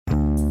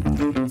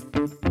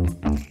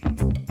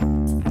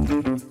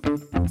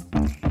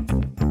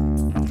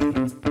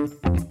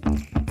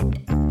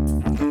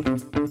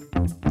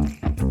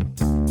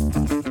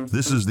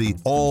This is the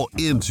All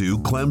Into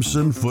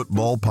Clemson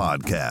Football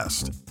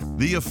Podcast,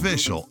 the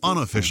official,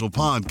 unofficial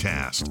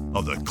podcast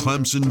of the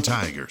Clemson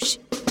Tigers.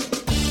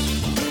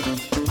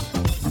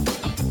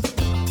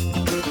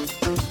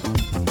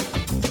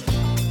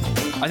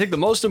 I think the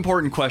most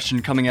important question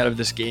coming out of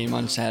this game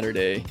on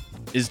Saturday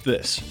is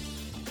this.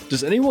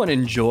 Does anyone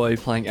enjoy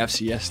playing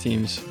FCS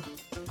teams?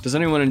 Does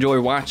anyone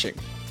enjoy watching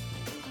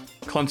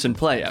Clemson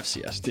play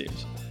FCS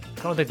teams?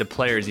 I don't think the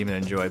players even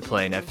enjoy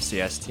playing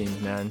FCS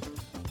teams, man.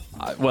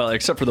 Well,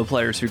 except for the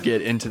players who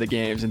get into the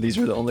games, and these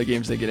are the only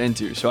games they get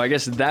into. So I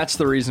guess that's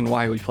the reason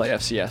why we play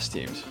FCS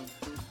teams.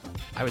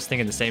 I was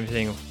thinking the same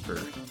thing for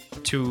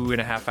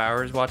 2.5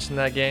 hours watching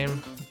that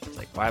game. It's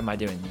like, why am I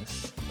doing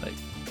this? Like,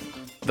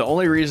 the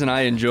only reason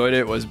I enjoyed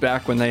it was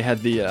back when they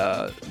had the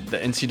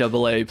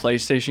NCAA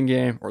PlayStation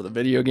game or the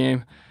video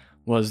game.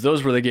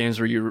 Those were the games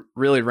where you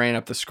really ran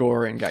up the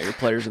score and got your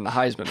players in the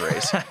Heisman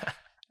race.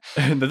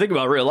 And the thing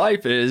about real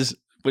life is,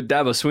 with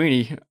Dabo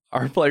Swinney,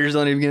 our players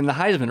don't even get in the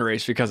Heisman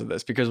race because of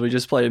this, because we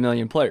just play 1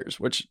 million players,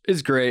 which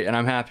is great, and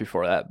I'm happy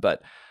for that.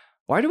 But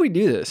why do we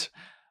do this?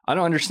 I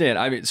don't understand.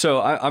 I mean, so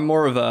I'm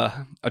more of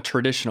a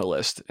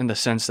traditionalist in the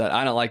sense that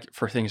I don't like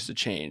for things to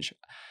change.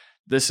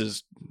 This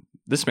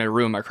may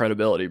ruin my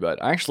credibility,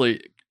 but I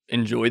actually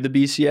enjoy the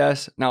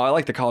BCS. Now, I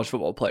like the college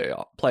football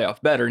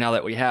playoff better now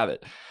that we have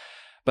it.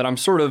 But I'm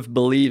sort of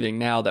believing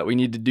now that we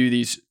need to do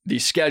these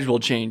schedule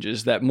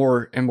changes that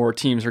more and more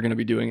teams are going to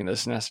be doing in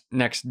this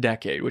next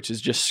decade, which is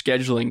just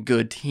scheduling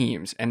good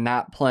teams and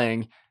not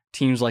playing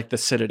teams like the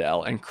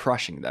Citadel and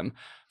crushing them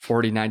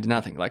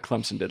 49-0 like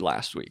Clemson did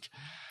last week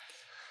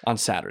on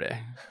Saturday.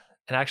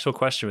 an actual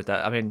question with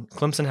that. I mean,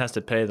 Clemson has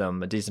to pay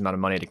them a decent amount of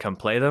money to come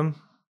play them.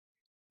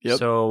 Yep.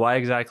 So why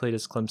exactly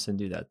does Clemson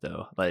do that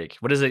though? Like,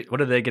 what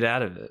do they get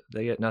out of it?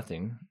 They get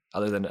nothing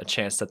other than a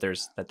chance that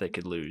they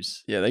could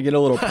lose. Yeah, they get a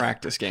little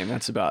practice game.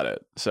 That's about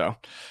it. So,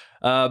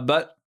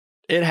 but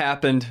it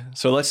happened.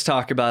 So let's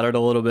talk about it a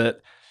little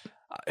bit.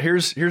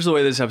 Here's the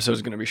way this episode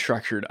is going to be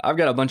structured. I've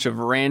got a bunch of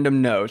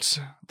random notes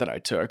that I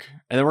took,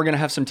 and then we're going to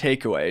have some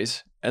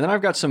takeaways, and then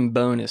I've got some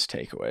bonus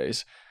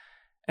takeaways,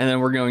 and then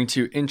we're going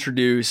to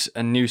introduce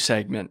a new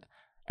segment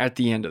at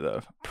the end of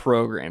the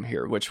program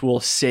here, which we'll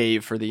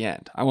save for the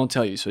end. I won't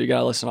tell you, so you got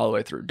to listen all the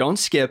way through. Don't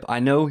skip. I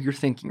know you're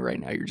thinking right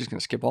now you're just going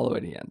to skip all the way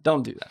to the end.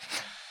 Don't do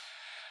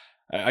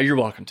that. You're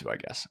welcome to, I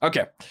guess.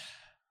 Okay.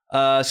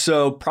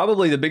 So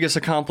probably the biggest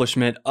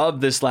accomplishment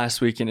of this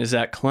last weekend is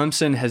that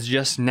Clemson has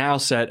just now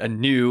set a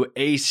new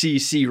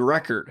ACC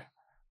record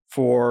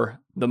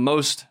for the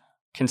most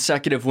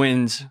consecutive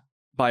wins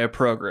by a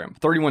program.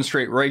 31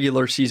 straight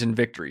regular season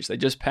victories. They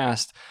just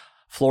passed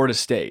Florida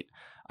State.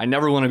 I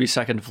never want to be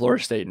second to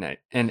Florida State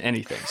in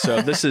anything.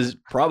 So this is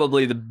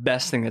probably the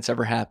best thing that's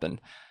ever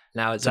happened.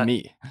 Now it's to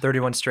me.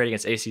 31 straight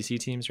against ACC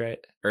teams, right?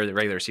 Or the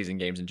regular season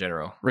games in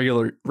general.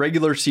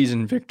 Regular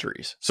season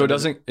victories. So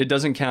it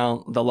doesn't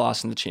count the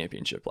loss in the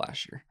championship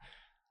last year.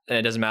 And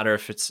it doesn't matter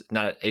if it's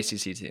not an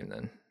ACC team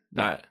then.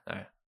 No. All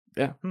right.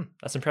 Yeah.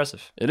 That's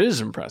impressive. It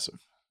is impressive.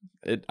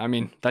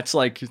 That's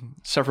like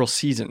several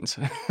seasons.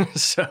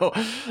 So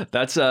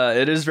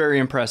it is very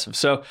impressive.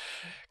 So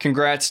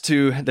congrats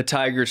to the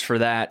Tigers for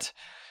that.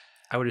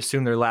 I would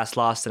assume their last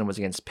loss then was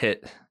against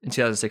Pitt in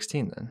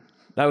 2016 then.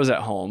 That was at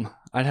home.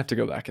 I'd have to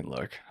go back and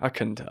look. I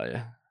couldn't tell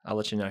you. I'll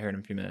let you know here in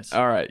a few minutes.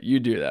 All right, you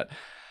do that.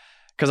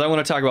 Because I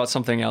want to talk about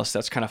something else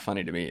that's kind of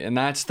funny to me, and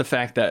that's the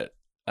fact that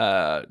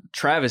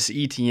Travis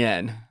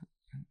Etienne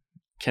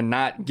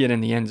cannot get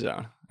in the end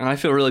zone. And I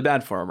feel really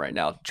bad for him right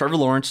now. Trevor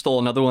Lawrence stole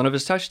another one of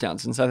his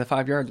touchdowns inside the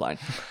 5-yard line.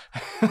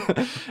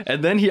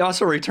 And then he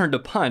also returned a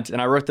punt,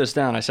 and I wrote this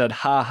down. I said,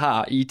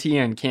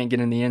 Etienne can't get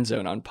in the end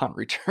zone on punt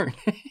return.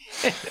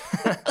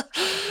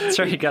 That's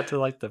right. He got to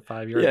like the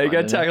 5-yard line. Yeah, he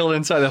got tackled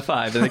inside the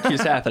 5, and it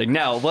keeps happening.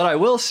 Now, what I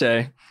will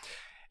say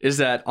is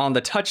that on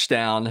the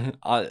touchdown,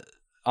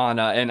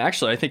 and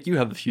actually I think you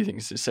have a few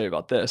things to say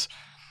about this,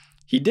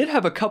 he did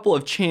have a couple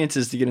of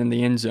chances to get in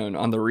the end zone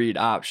on the read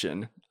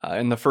option.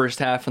 In the first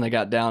half, when they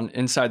got down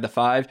inside the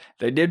 5,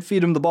 they did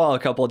feed him the ball a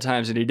couple of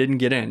times, and he didn't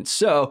get in.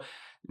 So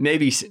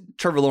maybe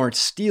Trevor Lawrence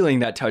stealing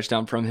that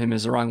touchdown from him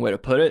is the wrong way to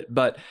put it,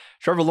 but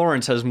Trevor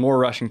Lawrence has more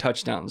rushing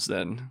touchdowns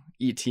than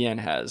Etienne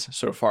has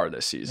so far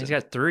this season. He's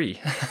got 3.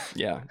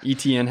 Yeah,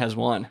 Etienne has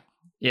 1.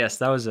 Yes,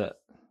 that was I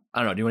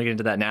don't know. Do you want to get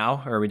into that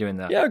now, or are we doing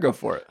that? Yeah, go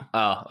for it.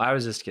 Oh, I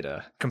was just going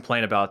to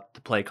complain about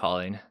the play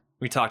calling.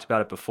 We talked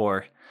about it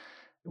before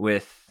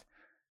with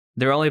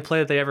their only play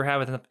that they ever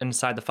have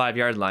inside the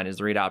 5-yard line is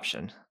the read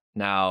option.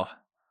 Now,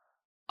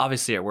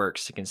 obviously it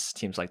works against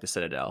teams like the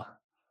Citadel,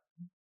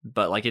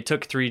 but like it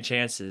took 3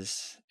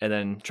 chances, and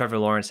then Trevor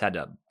Lawrence had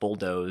to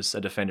bulldoze a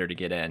defender to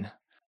get in.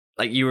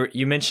 Like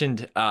you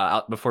mentioned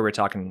before we were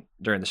talking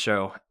during the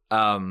show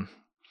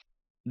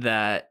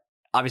that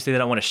obviously they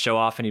don't want to show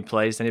off any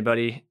plays to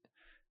anybody,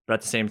 but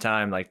at the same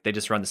time, like they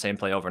just run the same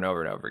play over and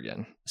over and over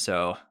again.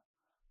 So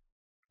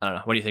I don't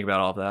know. What do you think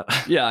about all of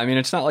that? Yeah, I mean,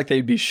 it's not like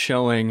they'd be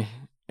showing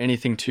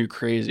anything too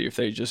crazy if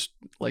they just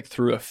like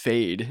threw a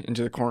fade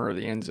into the corner of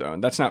the end zone.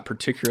 That's not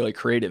particularly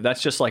creative.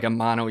 That's just like a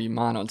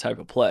mano-y-mano type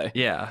of play.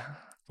 Yeah.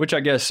 Which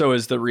I guess so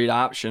is the read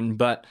option.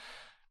 But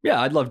Yeah,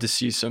 I'd love to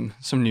see some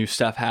new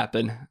stuff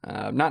happen.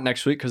 Not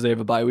next week because they have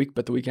a bye week,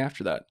 but the week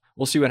after that.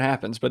 We'll see what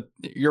happens. But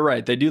you're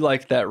right. They do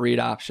like that read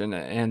option,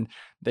 and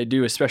they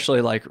do especially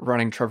like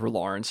running Trevor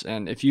Lawrence.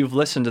 And if you've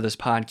listened to this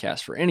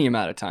podcast for any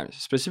amount of time,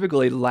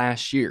 specifically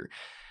last year,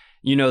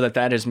 you know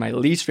that is my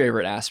least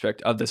favorite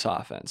aspect of this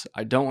offense.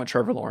 I don't want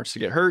Trevor Lawrence to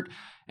get hurt,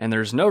 and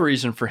there's no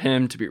reason for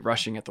him to be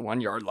rushing at the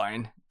 1 yard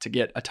line to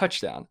get a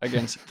touchdown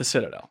against the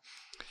Citadel.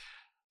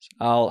 So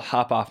I'll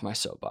hop off my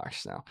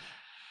soapbox now.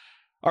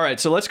 All right,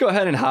 so let's go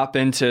ahead and hop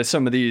into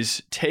some of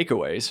these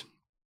takeaways.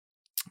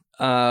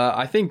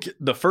 I think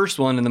the first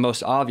one and the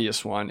most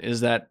obvious one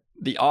is that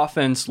the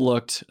offense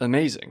looked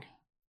amazing.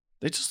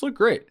 They just looked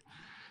great.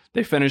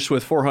 They finished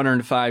with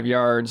 405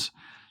 yards.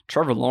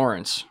 Trevor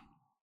Lawrence,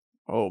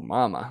 oh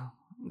mama,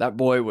 that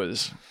boy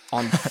was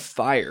on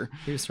fire.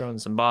 He was throwing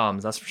some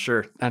bombs, that's for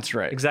sure. That's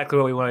right. Exactly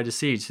what we wanted to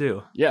see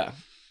too. Yeah,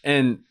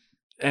 and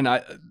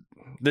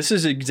this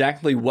is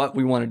exactly what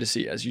we wanted to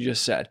see, as you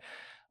just said.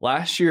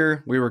 Last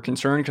year, we were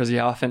concerned because the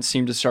offense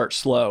seemed to start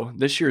slow.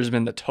 This year has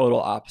been the total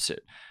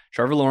opposite.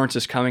 Trevor Lawrence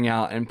is coming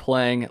out and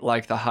playing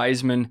like the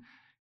Heisman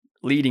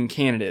leading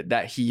candidate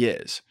that he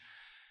is.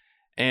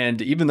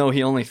 And even though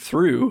he only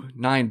threw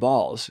 9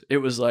 balls, it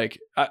was like,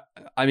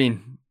 I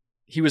mean,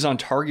 he was on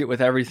target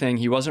with everything.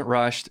 He wasn't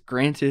rushed.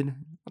 Granted,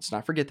 let's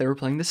not forget they were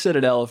playing the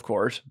Citadel, of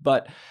course,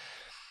 but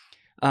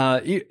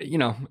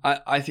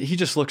he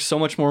just looked so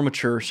much more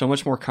mature, so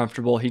much more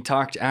comfortable. He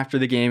talked after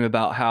the game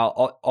about how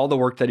all the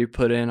work that he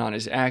put in on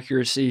his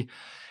accuracy.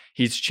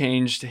 He's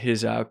changed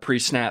his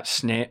pre-snap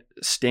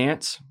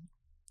stance.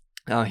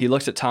 He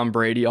looks at Tom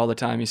Brady all the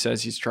time. He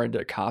says he's tried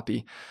to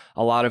copy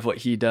a lot of what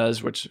he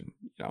does, which,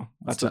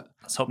 let's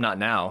hope not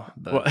now.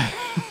 But.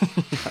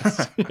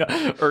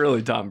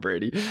 Early Tom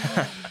Brady.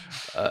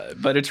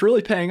 But it's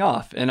really paying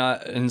off.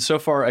 And so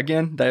far,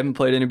 again, they haven't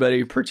played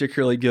anybody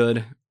particularly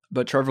good.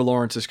 But Trevor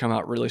Lawrence has come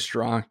out really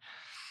strong.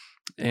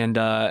 And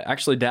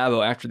actually,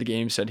 Dabo, after the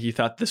game, said he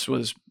thought this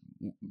was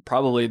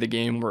probably the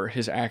game where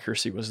his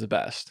accuracy was the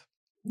best.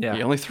 Yeah.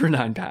 He only threw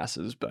 9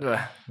 passes, but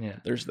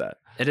there's that.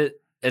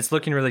 It's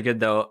looking really good,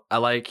 though. I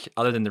like,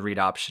 other than the read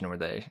option where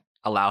they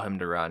allow him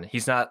to run,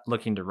 he's not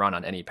looking to run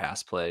on any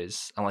pass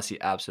plays unless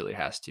he absolutely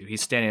has to.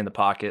 He's standing in the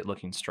pocket,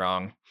 looking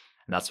strong,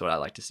 and that's what I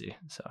like to see.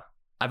 So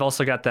I've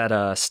also got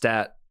that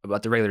stat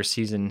about the regular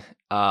season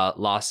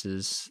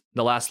losses.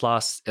 The last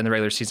loss in the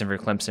regular season for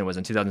Clemson was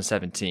in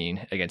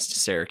 2017 against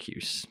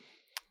Syracuse.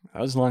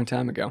 That was a long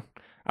time ago.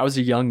 I was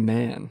a young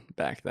man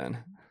back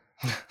then.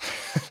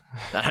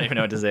 I don't even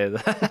know what to say to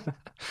that.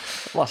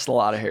 Lost a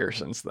lot of hair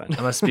since then.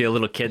 I must be a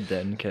little kid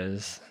then,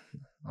 because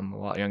I'm a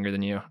lot younger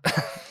than you.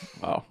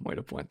 Wow, way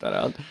to point that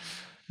out.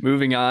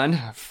 Moving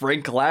on,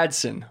 Frank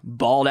Ladson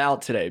balled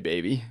out today,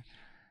 baby.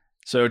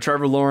 So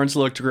Trevor Lawrence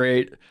looked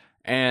great.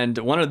 And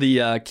one of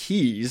the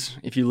keys,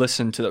 if you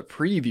listen to the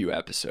preview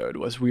episode,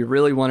 was we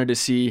really wanted to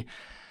see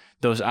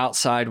those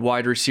outside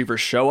wide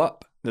receivers show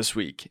up this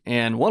week.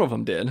 And one of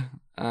them did.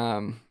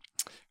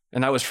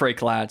 And that was Frank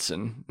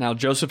Ladson. Now,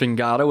 Joseph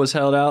Ngata was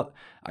held out.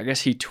 I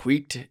guess he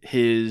tweaked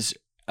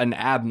an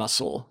ab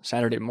muscle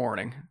Saturday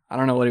morning. I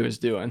don't know what he was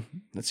doing.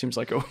 That seems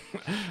like a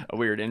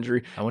weird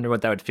injury. I wonder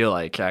what that would feel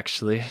like,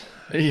 actually.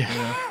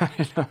 Yeah.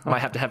 Might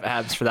have to have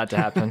abs for that to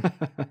happen.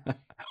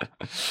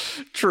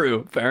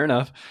 True. Fair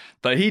enough.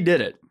 But he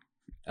did it.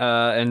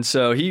 And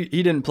so he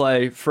didn't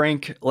play.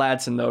 Frank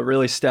Ladson, though,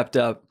 really stepped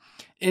up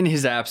in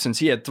his absence.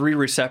 He had 3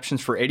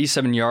 receptions for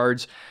 87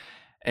 yards.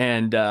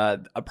 And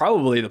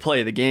probably the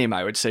play of the game,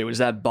 I would say, was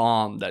that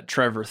bomb that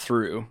Trevor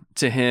threw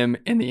to him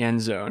in the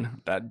end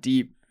zone. That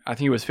deep, I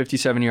think it was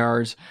 57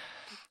 yards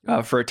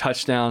for a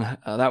touchdown.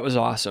 That was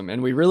awesome.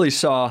 And we really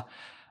saw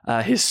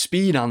his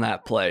speed on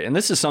that play. And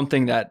this is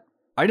something that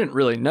I didn't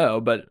really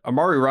know, but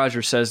Amari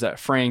Rogers says that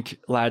Frank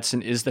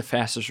Ladson is the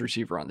fastest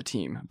receiver on the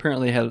team.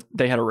 Apparently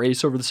they had a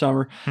race over the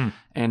summer,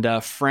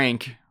 and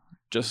Frank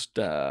just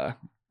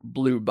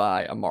blew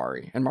by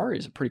Amari. And Amari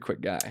is a pretty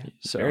quick guy.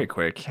 So very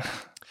quick.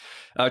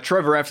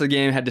 Trevor, after the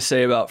game, had to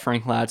say about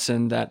Frank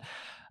Ladson that,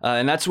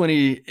 and that's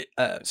when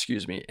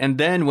and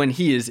then when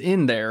he is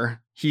in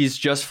there, he's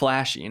just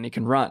flashy and he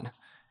can run.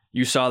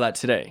 You saw that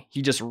today.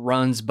 He just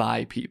runs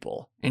by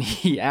people, and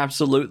he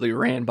absolutely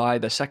ran by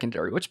the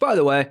secondary, which, by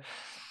the way,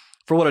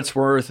 for what it's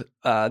worth,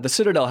 the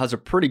Citadel has a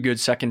pretty good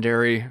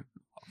secondary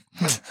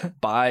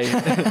by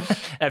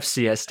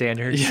FCS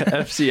standards. Yeah,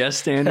 FCS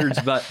standards,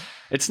 but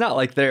it's not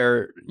like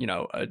they're,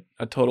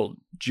 a total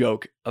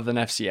joke of an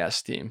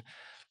FCS team.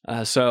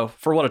 So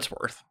for what it's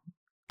worth,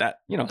 that,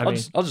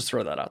 I'll just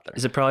throw that out there.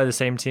 Is it probably the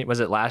same team?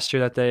 Was it last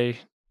year that they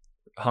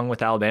hung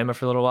with Alabama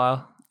for a little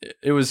while?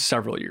 It was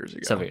several years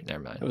ago. Never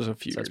mind. It was a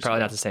few years It's probably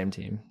ago. not the same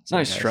team.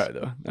 Nice try,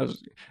 though. That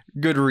was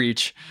good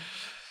reach.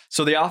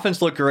 So the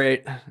offense looked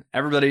great.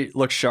 Everybody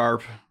looked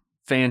sharp.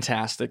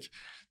 Fantastic.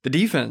 The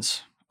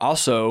defense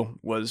also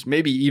was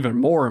maybe even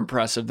more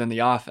impressive than the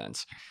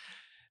offense.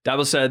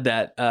 Dabo said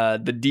that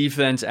the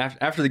defense,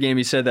 after the game,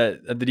 he said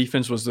that the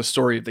defense was the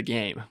story of the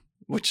game,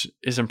 which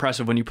is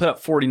impressive when you put up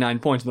 49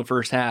 points in the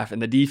first half, and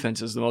the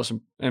defense is the most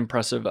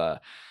impressive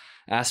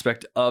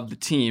aspect of the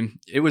team.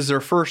 It was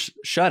their first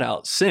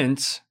shutout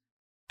since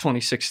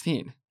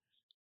 2016.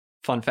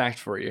 Fun fact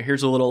for you.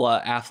 Here's a little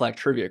Aflac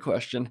trivia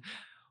question.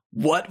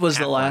 What was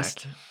the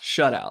last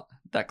shutout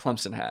that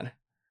Clemson had?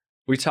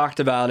 We talked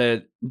about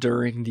it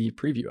during the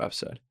preview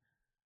episode.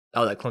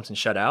 Oh, that Clemson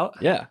shutout?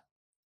 Yeah.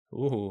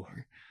 Ooh,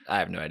 I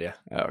have no idea.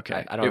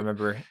 Okay. I don't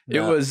remember.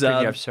 It was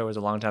preview episode was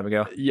a long time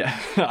ago. Yeah,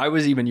 I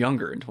was even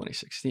younger in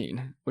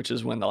 2016, which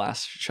is when the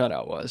last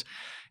shutout was,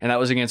 and that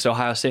was against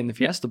Ohio State in the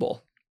Fiesta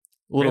Bowl.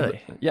 A little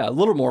Really? bit, yeah, a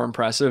little more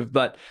impressive,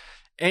 but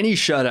any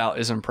shutout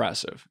is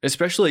impressive,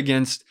 especially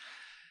against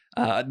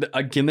a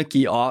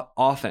gimmicky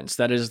offense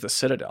that is the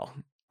Citadel.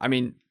 I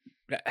mean,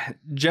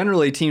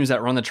 generally teams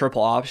that run the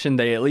triple option,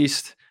 they at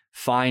least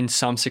find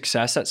some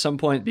success at some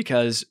point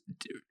because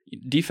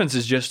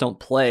defenses just don't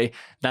play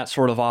that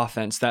sort of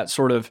offense, that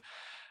sort of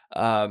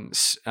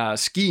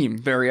scheme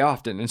very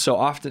often. And so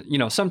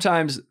often,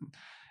 sometimes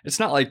it's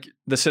not like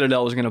the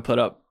Citadel was going to put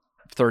up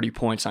 30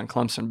 points on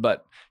Clemson,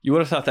 but you would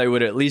have thought they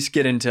would at least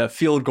get into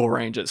field goal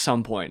range at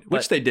some point,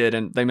 which they did,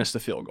 and they missed the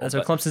field goal.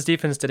 So Clemson's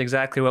defense did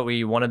exactly what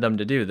we wanted them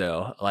to do,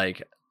 though.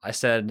 Like I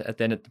said at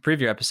the end of the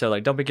preview episode,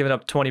 like, don't be giving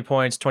up 20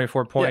 points,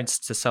 24 points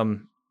to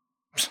some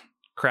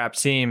crap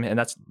team, and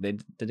they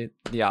did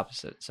the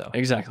opposite. So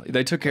exactly,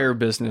 they took care of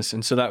business,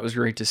 and so that was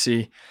great to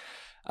see.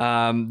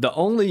 The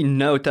only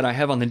note that I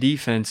have on the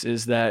defense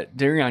is that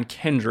Darion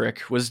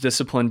Kendrick was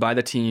disciplined by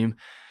the team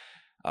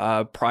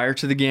prior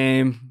to the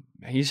game.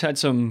 He's had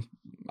some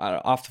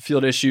off the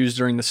field issues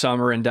during the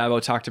summer, and Dabo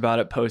talked about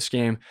it post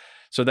game.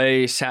 So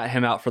they sat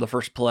him out for the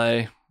first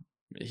play.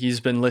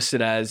 He's been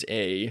listed as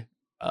a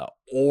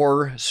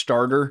or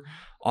starter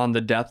on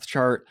the depth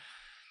chart.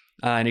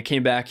 And he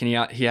came back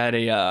and he had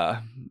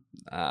a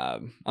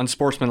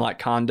unsportsmanlike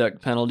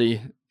conduct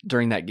penalty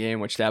during that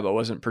game, which Dabo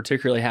wasn't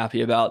particularly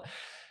happy about.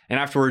 And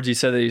afterwards, he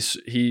said that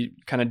he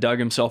kind of dug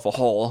himself a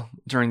hole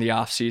during the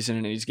offseason,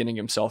 and he's getting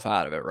himself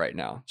out of it right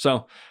now.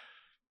 So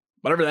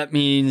whatever that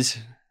means,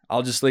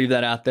 I'll just leave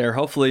that out there.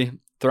 Hopefully,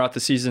 throughout the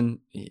season,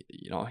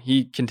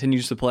 he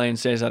continues to play and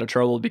stays out of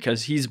trouble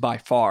because he's by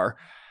far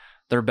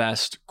their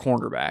best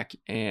cornerback,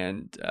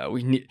 and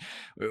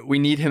we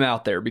need him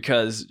out there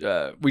because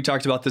we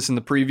talked about this in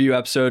the preview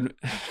episode,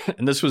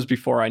 and this was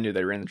before I knew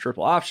they ran the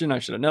triple option. I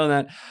should have known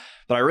that,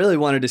 but I really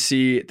wanted to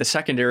see the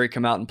secondary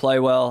come out and play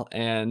well,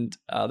 and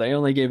they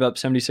only gave up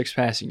 76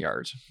 passing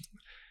yards.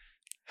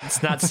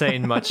 It's not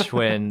saying much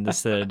when the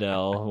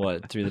Citadel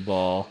threw the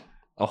ball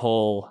a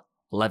whole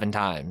 11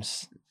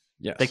 times.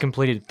 Yes. They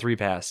completed 3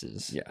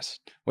 passes. Yes.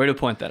 Way to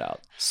point that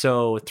out.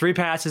 So 3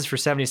 passes for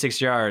 76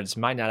 yards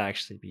might not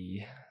actually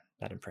be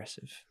that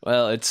impressive.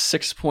 Well, it's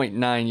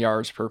 6.9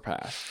 yards per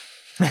pass,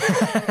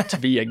 to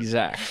be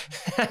exact.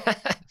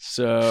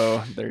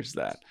 So there's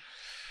that.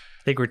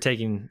 I think we're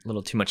taking a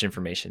little too much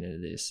information into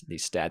these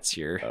stats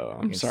here. Oh,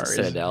 I'm sorry.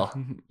 Citadel.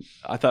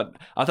 I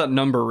thought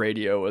number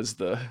radio was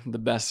the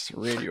best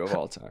radio of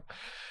all time.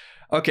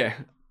 Okay.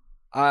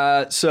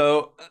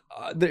 So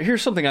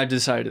here's something I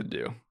decided to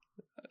do.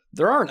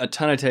 There aren't a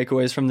ton of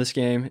takeaways from this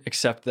game,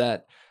 except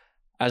that,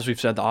 as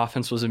we've said, the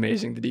offense was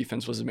amazing. The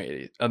defense was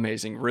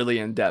amazing. Really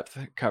in-depth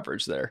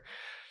coverage there.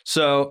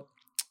 So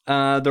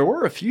there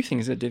were a few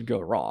things that did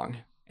go wrong,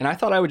 and I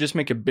thought I would just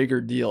make a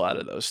bigger deal out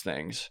of those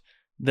things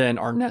than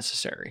are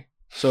necessary.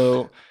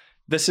 So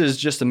this is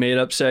just a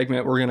made-up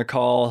segment we're going to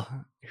call,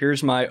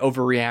 here's my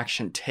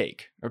overreaction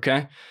take,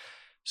 okay?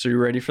 So you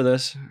ready for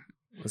this?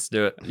 Let's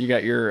do it. You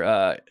got your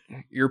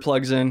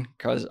earplugs in?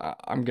 Because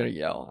I'm going to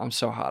yell. I'm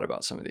so hot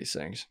about some of these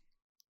things.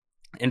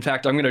 In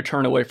fact, I'm going to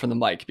turn away from the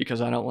mic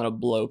because I don't want to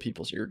blow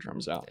people's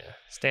eardrums out. Yeah.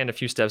 Stand a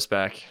few steps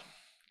back.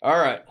 All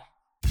right.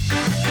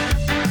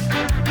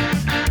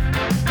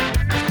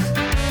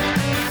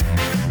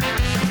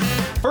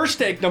 First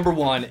take number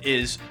 1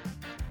 is,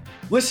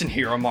 listen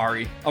here,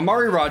 Amari.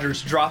 Amari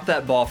Rodgers dropped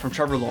that ball from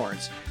Trevor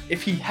Lawrence.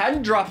 If he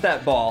hadn't dropped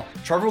that ball,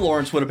 Trevor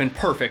Lawrence would have been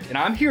perfect. And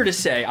I'm here to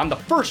say, I'm the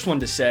first one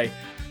to say,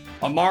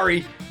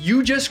 Amari,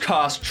 you just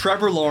cost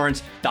Trevor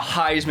Lawrence the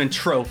Heisman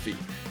Trophy.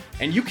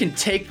 And you can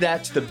take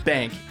that to the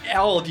bank,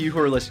 all of you who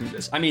are listening to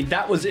this. I mean,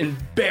 that was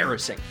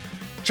embarrassing.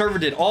 Trevor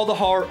did all the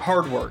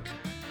hard work.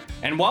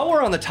 And while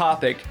we're on the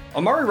topic,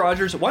 Amari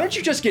Rodgers, why don't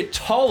you just get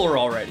taller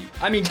already?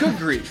 I mean, good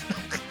grief.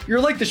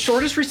 You're like the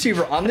shortest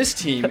receiver on this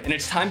team, and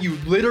it's time you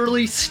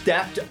literally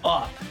stepped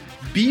up.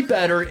 Be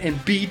better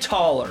and be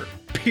taller,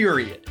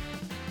 period.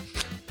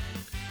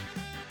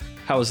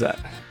 How was that?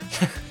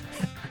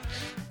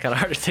 Kind of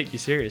hard to take you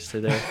seriously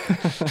there.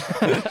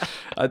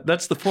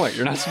 That's the point.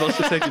 You're not supposed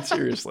to take it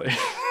seriously.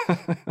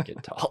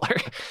 Get taller.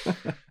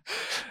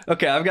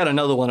 Okay, I've got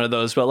another one of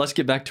those, but let's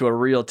get back to a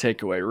real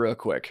takeaway real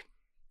quick.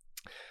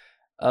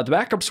 The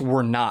backups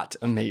were not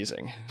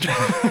amazing. Good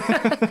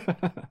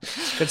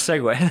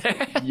segue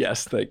there.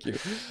 Yes, thank you.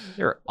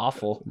 You're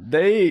awful.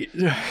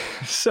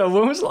 So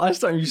when was the last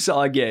time you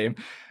saw a game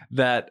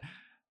that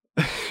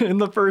in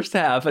the first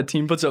half, a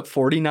team puts up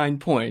 49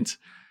 points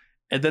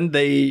and then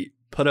they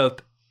put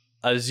up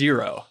a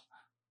 0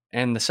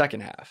 in the second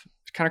half?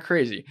 It's kind of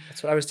crazy.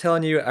 That's what I was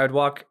telling you. I would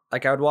walk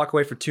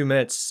away for 2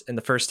 minutes in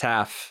the first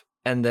half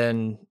and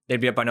then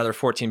they'd be up by another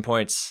 14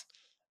 points.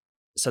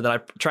 So then I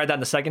tried that in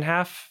the second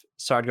half.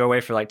 So I'd go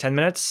away for like 10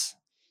 minutes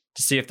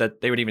to see if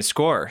they would even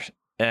score,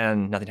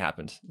 and nothing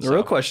happened. The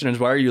real question is,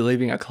 why are you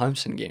leaving a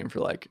Clemson game for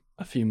like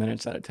a few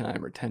minutes at a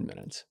time or 10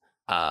 minutes?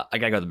 I got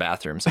to go to the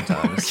bathroom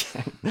sometimes.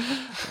 Okay.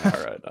 All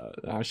right.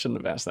 I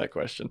shouldn't have asked that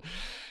question.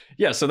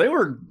 Yeah, so they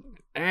were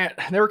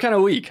kind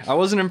of weak. I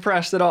wasn't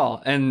impressed at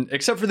all. And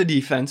except for the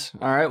defense.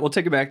 All right, we'll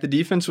take it back. The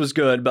defense was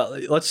good,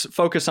 but let's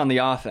focus on the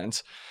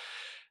offense.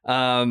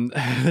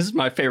 This is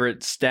my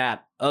favorite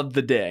stat of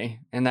the day,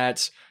 and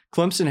that's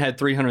Clemson had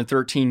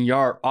 313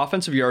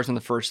 offensive yards in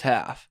the first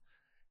half.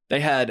 They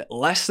had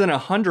less than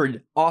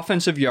 100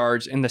 offensive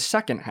yards in the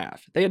second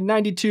half. They had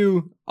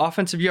 92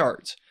 offensive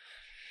yards.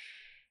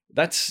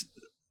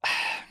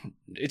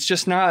 It's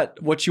just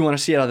not what you want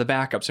to see out of the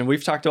backups. And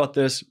we've talked about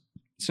this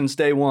since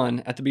day one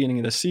at the beginning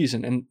of the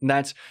season. And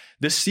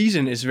this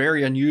season is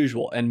very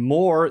unusual, and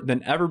more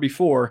than ever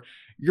before,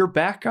 your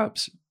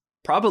backups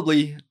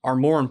probably are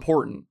more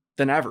important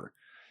than ever,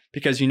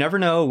 because you never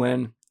know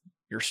when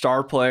your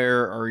star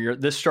player or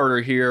this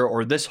starter here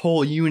or this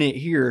whole unit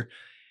here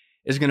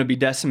is going to be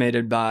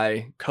decimated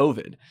by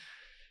COVID.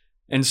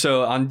 And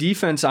so on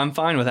defense, I'm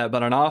fine with that.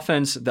 But on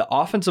offense, the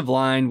offensive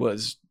line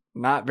was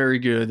not very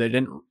good. They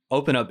didn't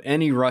open up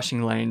any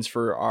rushing lanes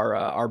for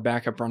our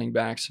backup running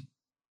backs.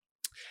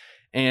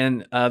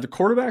 And the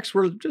quarterbacks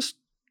were just,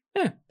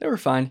 they were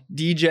fine.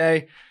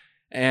 DJ,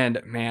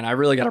 and man, I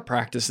really got to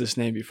practice this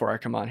name before I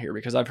come on here,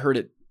 because I've heard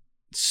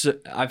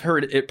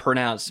it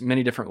pronounced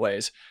many different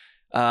ways.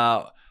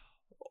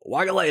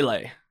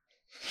 Wagalele.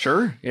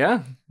 Sure,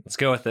 yeah. Let's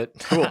go with it.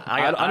 Cool.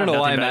 I don't know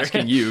why I'm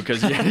asking you,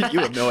 because you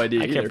have no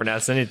idea. I can't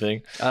pronounce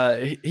anything.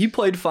 He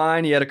played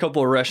fine. He had a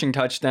couple of rushing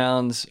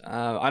touchdowns.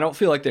 I don't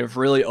feel like they've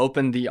really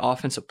opened the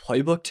offensive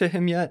playbook to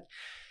him yet.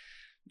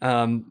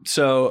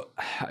 So,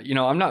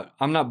 I'm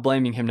not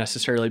blaming him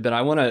necessarily, but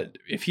I want to,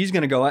 if he's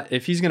going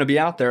to be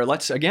out there,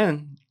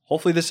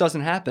 hopefully this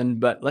doesn't happen,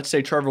 but let's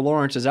say Trevor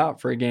Lawrence is out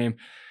for a game.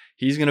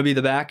 He's going to be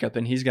the backup,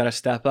 and he's got to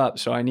step up.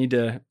 So I need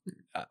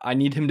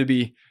him to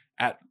be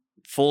at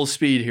full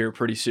speed here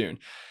pretty soon.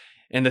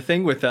 And the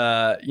thing with,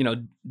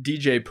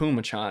 DJ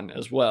Pumachan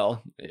as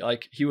well,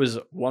 like he was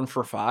 1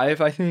 for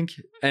 5, I think.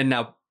 And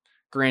now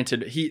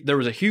granted, there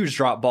was a huge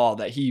drop ball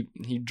that he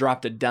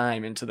dropped a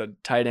dime into the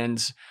tight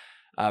end's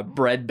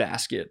bread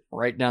basket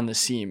right down the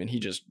seam, and he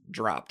just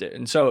dropped it.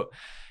 And so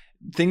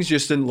things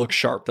just didn't look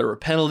sharp. There were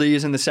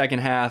penalties in the second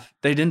half.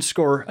 They didn't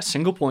score a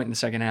single point in the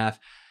second half.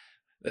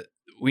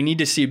 We need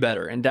to see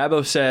better. And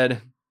Dabo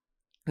said,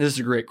 this is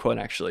a great quote,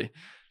 actually.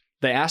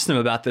 They asked him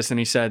about this, and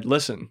he said,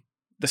 listen,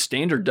 the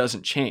standard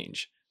doesn't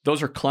change.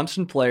 Those are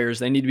Clemson players.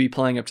 They need to be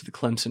playing up to the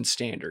Clemson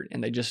standard,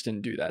 and they just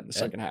didn't do that in the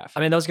second half. I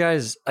mean, those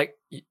guys, like,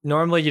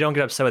 normally you don't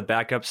get upset with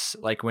backups,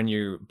 like when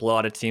you blow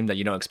out a team that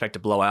you don't expect to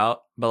blow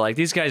out. But like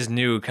these guys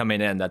knew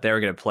coming in that they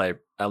were going to play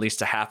at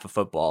least a half of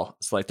football.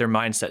 So like their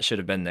mindset should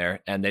have been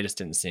there, and they just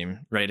didn't seem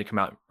ready to come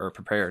out or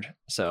prepared.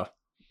 So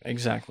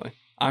exactly.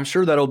 I'm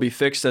sure that'll be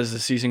fixed as the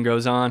season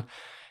goes on.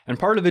 And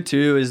part of it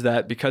too is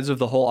that because of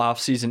the whole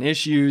offseason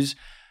issues,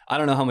 I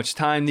don't know how much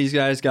time these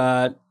guys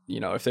got,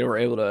 if they were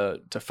able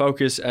to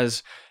focus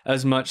as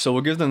much. So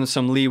we'll give them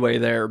some leeway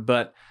there.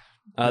 But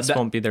this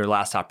won't be their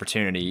last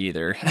opportunity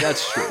either.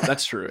 That's true.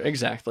 That's true.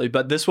 Exactly.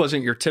 But this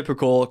wasn't your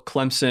typical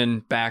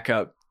Clemson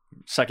backup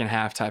second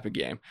half type of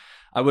game.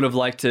 I would have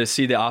liked to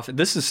see the offense.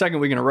 This is the second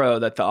week in a row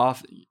that the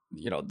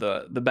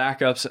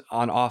backups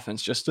on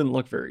offense just didn't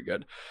look very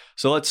good.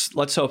 So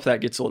let's hope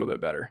that gets a little bit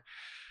better.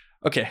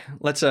 Okay,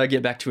 let's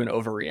get back to an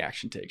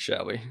overreaction take,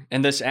 shall we?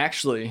 And this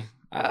actually,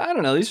 I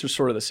don't know, these are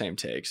sort of the same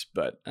takes,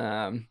 but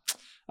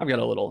I've got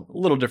a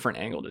little different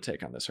angle to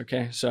take on this,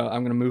 okay? So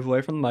I'm going to move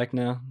away from the mic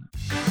now.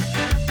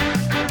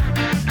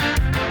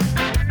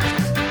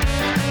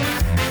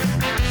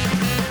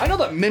 I know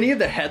that many of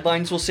the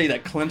headlines will say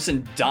that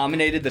Clemson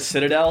dominated the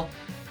Citadel,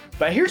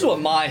 but here's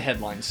what my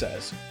headline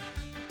says.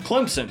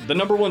 Clemson, the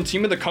 #1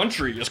 team in the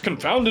country, is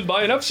confounded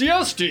by an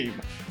FCS team.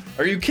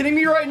 Are you kidding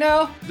me right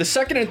now? The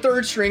second and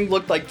third string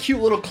looked like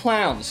cute little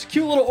clowns.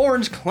 Cute little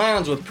orange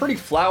clowns with pretty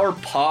flower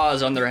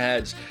paws on their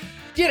heads.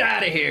 Get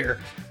out of here.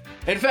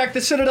 In fact,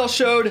 the Citadel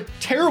showed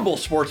terrible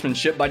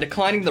sportsmanship by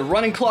declining the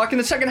running clock in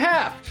the second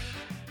half.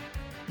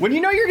 When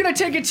you know you're going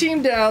to take a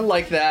team down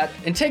like that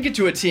and take it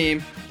to a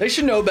team, they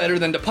should know better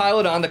than to pile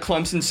it on the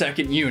Clemson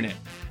second unit.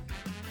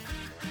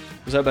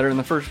 Was that better than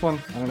the first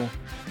one? I don't know.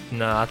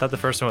 No, I thought the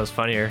first one was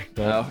funnier.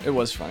 No, it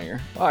was funnier.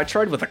 Oh, I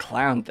tried with a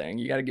clown thing.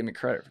 You got to give me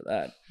credit for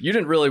that. You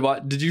didn't really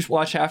watch. Did you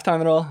watch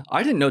halftime at all?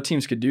 I didn't know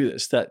teams could do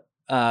this. That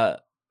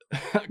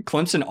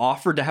Clemson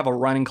offered to have a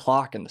running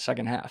clock in the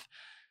second half.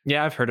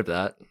 Yeah, I've heard of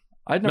that.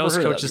 I'd never Most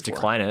heard coaches of that before.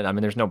 decline it. I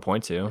mean, there's no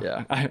point to.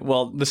 Yeah.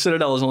 Well, the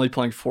Citadel is only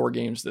playing 4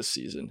 games this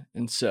season,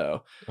 and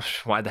so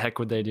why the heck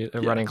would they do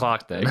a running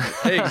clock thing?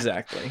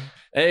 Exactly.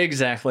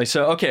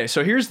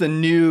 So here's the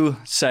new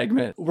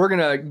segment. We're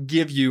gonna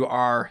give you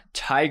our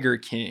Tiger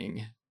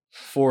King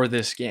for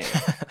this game.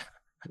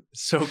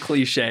 So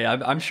cliche.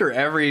 I'm sure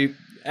every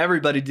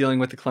everybody dealing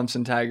with the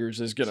Clemson Tigers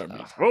is going to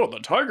be, the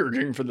Tiger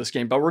King for this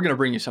game. But we're going to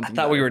bring you something. I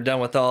thought we were done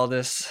with all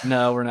this.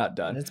 No, we're not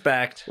done. It's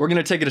back. We're going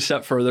to take it a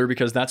step further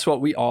because that's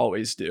what we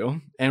always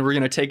do. And we're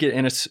going to take it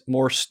in a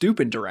more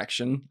stupid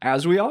direction,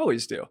 as we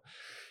always do.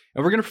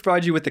 And we're going to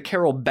provide you with the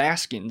Carol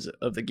Baskins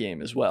of the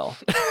game as well.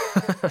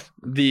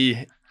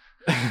 The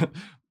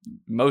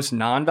most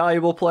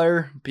non-valuable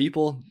player,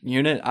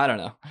 unit, I don't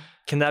know.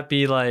 Can that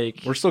be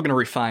like... We're still going to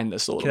refine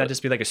this a little bit. Can that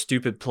just be like a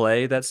stupid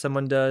play that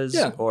someone does?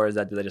 Yeah. Or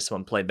do they just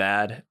someone play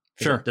bad?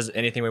 Does it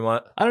anything we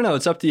want? I don't know.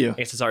 It's up to you. I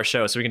guess it's our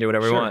show, so we can do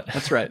whatever we want.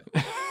 That's right.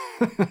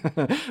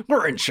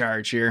 We're in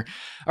charge here.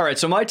 All right,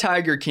 so my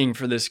Tiger King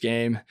for this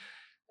game,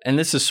 and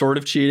this is sort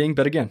of cheating,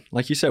 but again,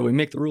 like you said, we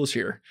make the rules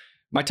here.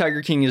 My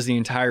Tiger King is the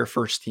entire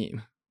first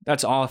team.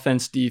 That's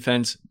offense,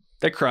 defense.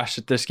 They crushed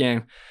it this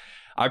game.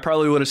 I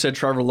probably would have said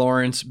Trevor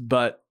Lawrence,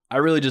 but I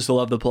really just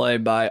love the play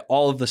by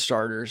all of the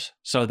starters.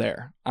 So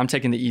there, I'm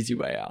taking the easy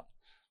way out.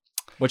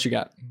 What you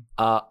got?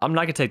 I'm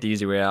not going to take the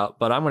easy way out,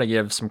 but I'm going to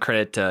give some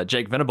credit to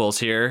Jake Venables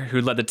here,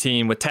 who led the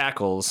team with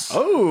tackles.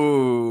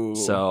 Oh.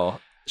 So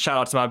shout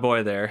out to my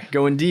boy there.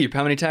 Going deep.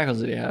 How many tackles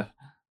did he have?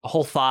 A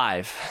whole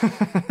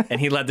 5.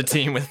 And he led the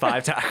team with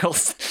 5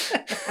 tackles.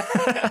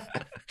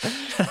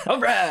 All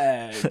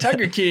right.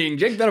 Tiger King,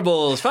 Jake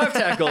Venables, 5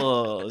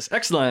 tackles.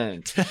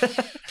 Excellent.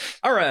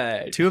 All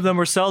right. 2 of them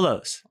were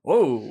solos.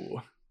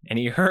 Whoa. And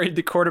he hurried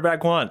the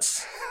quarterback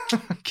once.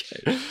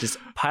 Okay. Just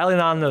piling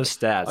on those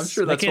stats. I'm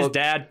sure that's making his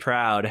dad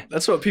proud.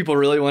 That's what people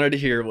really wanted to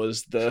hear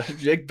was the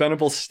Jake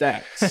Venables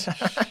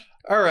stats.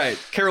 All right.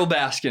 Carol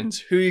Baskins,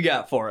 who you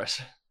got for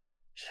us?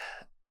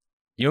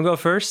 You want to go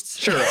first?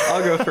 Sure,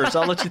 I'll go first.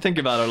 I'll let you think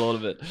about it a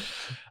little bit.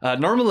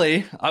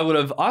 Normally, I would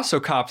have also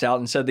copped out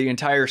and said the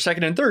entire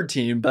second and third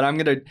team, but I'm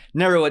going to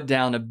narrow it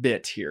down a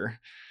bit here.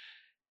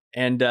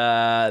 And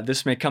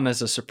this may come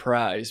as a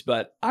surprise,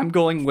 but I'm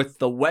going with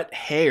the wet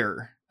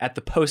hair at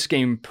the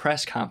post-game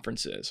press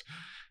conferences.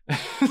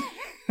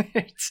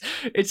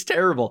 It's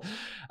terrible.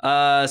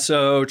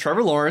 So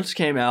Trevor Lawrence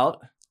came out.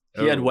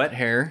 He had wet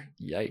hair.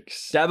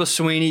 Yikes. Dabo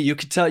Swinney, you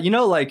could tell,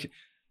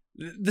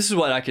 this is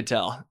what I could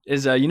tell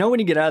is, when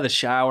you get out of the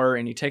shower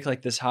and you take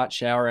like this hot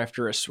shower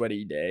after a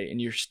sweaty day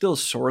and you're still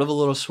sort of a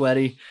little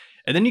sweaty,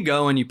 and then you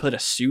go and you put a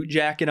suit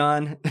jacket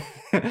on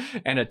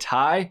and a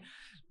tie.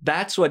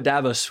 That's what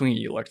Dabo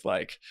Swinney looked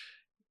like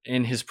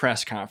in his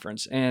press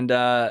conference. And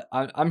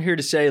I'm here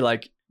to say,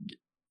 like,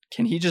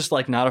 can he just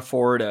like not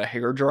afford a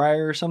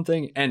hairdryer or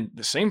something? And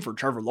the same for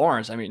Trevor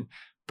Lawrence. I mean,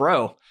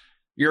 bro,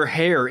 your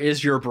hair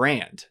is your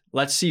brand.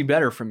 Let's see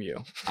better from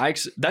you.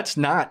 That's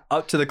not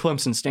up to the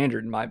Clemson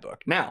standard in my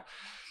book. Now,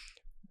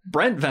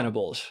 Brent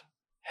Venables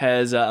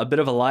has a bit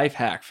of a life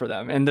hack for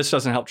them. And this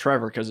doesn't help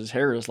Trevor because his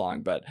hair is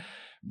long, but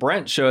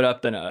Brent showed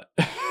up in a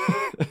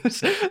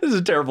this is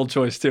a terrible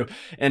choice too,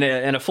 in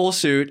a full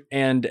suit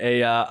and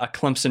a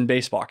Clemson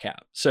baseball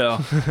cap. So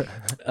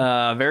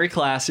very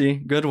classy,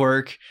 good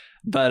work.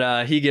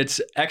 But he gets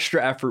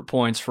extra effort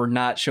points for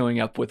not showing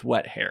up with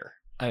wet hair.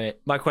 I mean,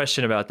 my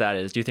question about that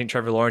is, do you think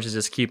Trevor Lawrence is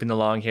just keeping the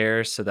long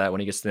hair so that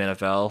when he gets to the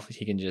NFL,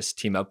 he can just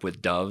team up with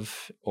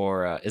Dove?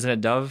 Or isn't it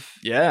Dove?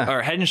 Yeah.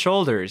 Or Head and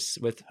Shoulders.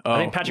 I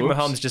think Patrick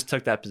Mahomes just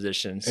took that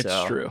position.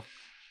 It's true.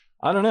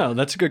 I don't know.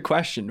 That's a good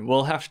question.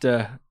 We'll have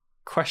to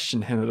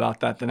question him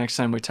about that the next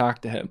time we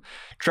talk to him.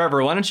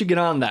 Trevor, why don't you get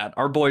on that?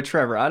 Our boy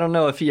Trevor. I don't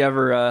know if he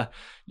ever...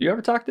 do you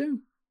ever talk to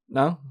him?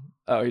 No?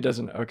 Oh, he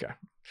doesn't. Okay.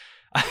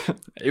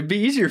 It'd be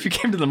easier if you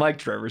came to the mic,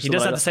 Trevor. He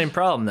does have the same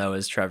problem, though,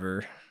 as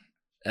Trevor.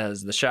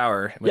 As the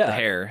shower with the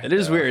hair. It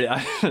is weird.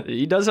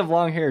 He does have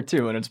long hair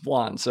too, and it's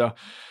blonde. So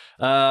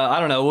I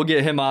don't know. We'll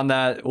get him on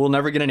that. We'll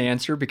never get an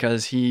answer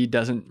because he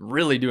doesn't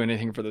really do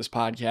anything for this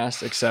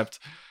podcast except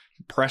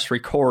press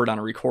record on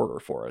a recorder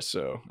for us.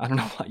 So I don't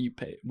know why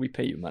we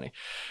pay you money.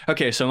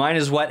 Okay, so mine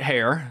is wet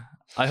hair.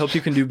 I hope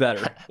you can do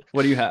better.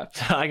 What do you have?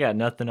 I got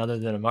nothing other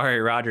than Amari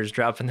Rodgers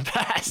dropping the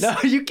pass. No,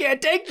 you can't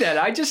take that.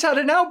 I just had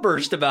an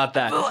outburst about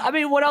that. Well, I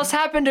mean, what else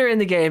happened during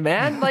the game,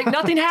 man? Like,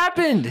 nothing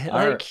happened.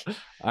 Like,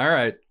 all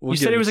right. You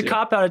said it was a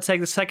cop-out to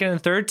take the second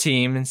and third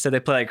team and said they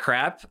play like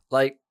crap.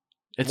 Like,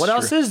 what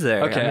else is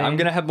there? Okay, I'm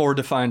going to have more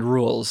defined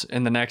rules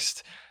in the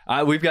next...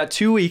 we've got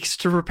 2 weeks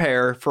to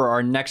prepare for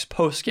our next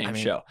post-game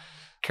show.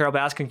 Carol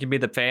Baskin can be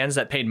the fans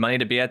that paid money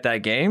to be at that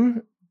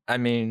game. I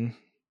mean,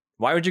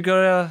 why would you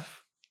go to...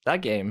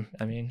 that game,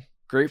 I mean.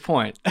 Great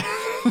point.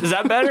 Is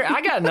that better?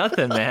 I got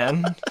nothing,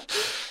 man.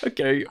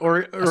 Okay.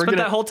 I spent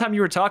that whole time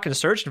you were talking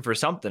searching for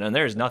something, and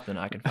there's nothing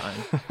I can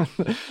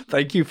find.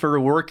 Thank you for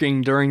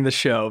working during the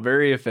show.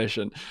 Very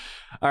efficient.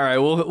 All right.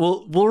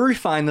 We'll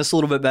refine this a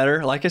little bit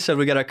better. Like I said,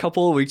 we got a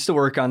couple of weeks to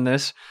work on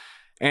this.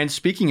 And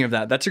speaking of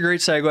that, that's a great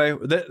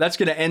segue. That's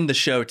going to end the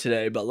show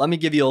today, but let me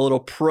give you a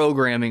little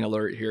programming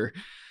alert here.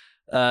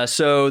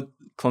 So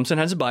Clemson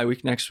has a bye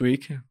week next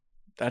week.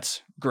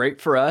 That's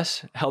great for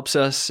us. Helps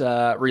us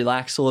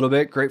relax a little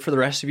bit. Great for the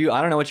rest of you.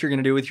 I don't know what you're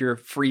going to do with your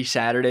free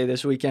Saturday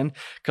this weekend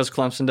because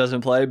Clemson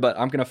doesn't play, but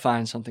I'm going to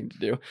find something to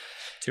do.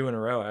 2 in a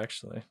row,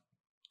 actually.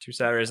 2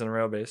 Saturdays in a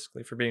row,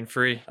 basically, for being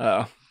free.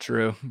 Oh,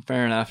 true.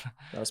 Fair enough.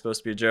 That was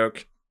supposed to be a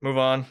joke. Move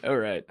on. All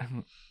right.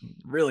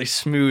 Really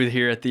smooth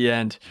here at the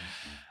end.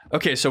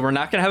 Okay, so we're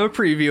not going to have a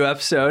preview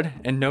episode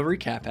and no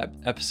recap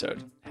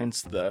episode,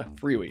 hence the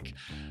free week.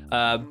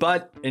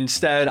 But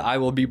instead, I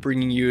will be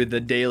bringing you the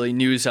daily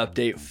news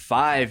update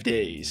 5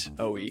 days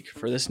a week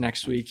for this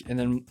next week, and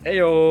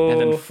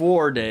then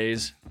 4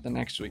 days the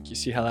next week. You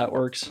see how that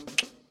works?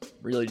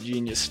 Really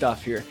genius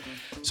stuff here.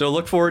 So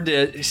look forward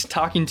to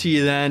talking to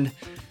you then.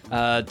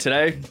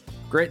 Today,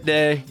 great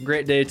day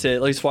to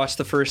at least watch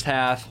the first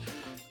half.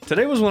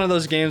 Today was one of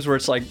those games where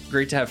it's like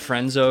great to have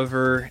friends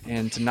over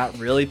and to not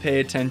really pay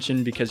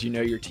attention because you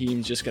know your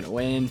team's just going to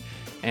win.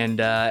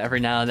 And every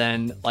now and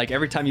then, like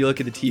every time you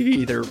look at the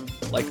TV,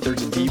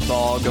 there's a deep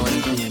ball going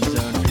into the end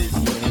zone for your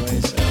team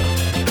anyway. So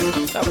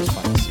that was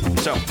fun to see.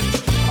 So,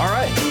 all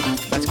right,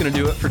 that's going to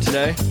do it for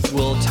today.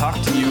 We'll talk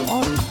to you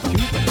on